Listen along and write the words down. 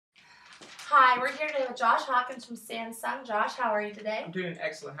Hi, we're here today with Josh Hawkins from Samsung. Josh, how are you today? I'm doing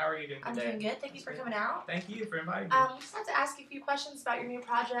excellent. How are you doing today? I'm doing good. Thank you for coming out. Thank you for inviting me. We just have to ask you a few questions about your new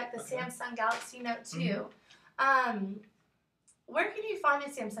project, the Samsung Galaxy Note 2. Where can you find the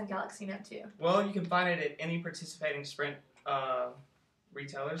Samsung Galaxy Note 2? Well, you can find it at any participating Sprint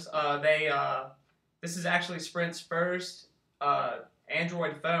retailers. This is actually Sprint's first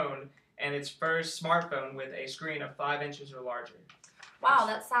Android phone and its first smartphone with a screen of 5 inches or larger. Wow,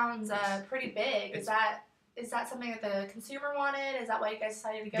 that sounds pretty big. Is that something that the consumer wanted? Is that why you guys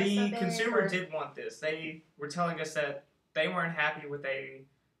decided to go so big? The consumer did want this. They were telling us that they weren't happy with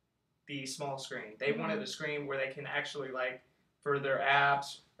the small screen. They wanted a screen where they can actually, like, for their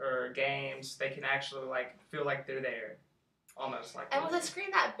apps or games, they can actually, like, feel like they're there. Almost like. And with a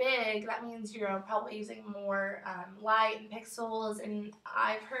screen that big, that means you're probably using more light and pixels. And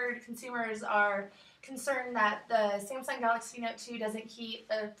I've heard consumers are concerned that the Samsung Galaxy Note 2 doesn't keep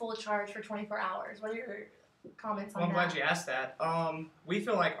a full charge for 24 hours. What are your comments on that? Well, I'm glad you asked that. We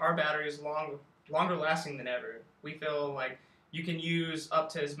feel like our battery is longer lasting than ever. We feel like you can use up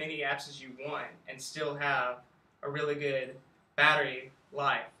to as many apps as you want and still have a really good battery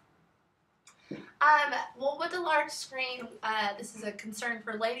life. Well, with the large screen, this is a concern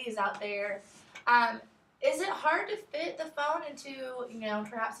for ladies out there. Is it hard to fit the phone into,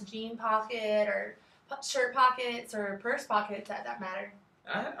 perhaps a jean pocket or shirt pockets or purse pockets, that matter?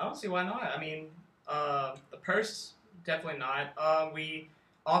 I don't see why not. I mean, the purse, definitely not. We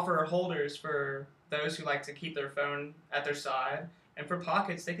offer holders for those who like to keep their phone at their side, and for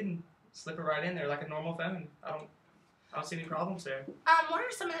pockets, they can slip it right in there like a normal phone. I don't see any problems there. What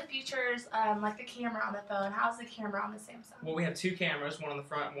are some of the features, like the camera on the phone? How's the camera on the Samsung? Well, we have 2 cameras, one on the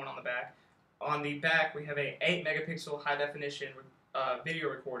front and one on the back. On the back, we have a 8 megapixel high definition video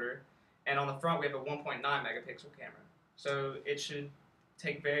recorder, and on the front, we have a 1.9 megapixel camera. So it should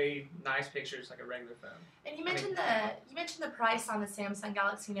take very nice pictures like a regular phone. And you mentioned the price on the Samsung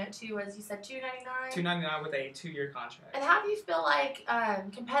Galaxy Note 2 was, you said, $299? $299 with a 2-year contract. And how do you feel like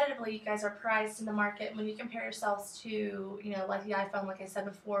competitively you guys are priced in the market when you compare yourselves to, like the iPhone, like I said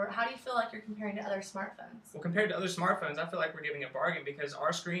before? How do you feel like you're comparing to other smartphones? Well, compared to other smartphones, I feel like we're giving a bargain because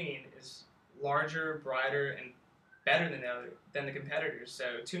our screen is larger, brighter, and better than the competitors. So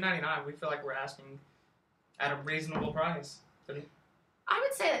 $299, we feel like we're asking at a reasonable price. I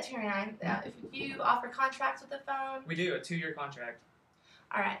would say that $299. If you offer contracts with the phone, we do a 2-year contract.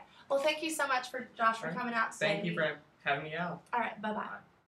 All right. Well, thank you so much Josh for coming out today. Thank you for having me out. All right. Bye-bye.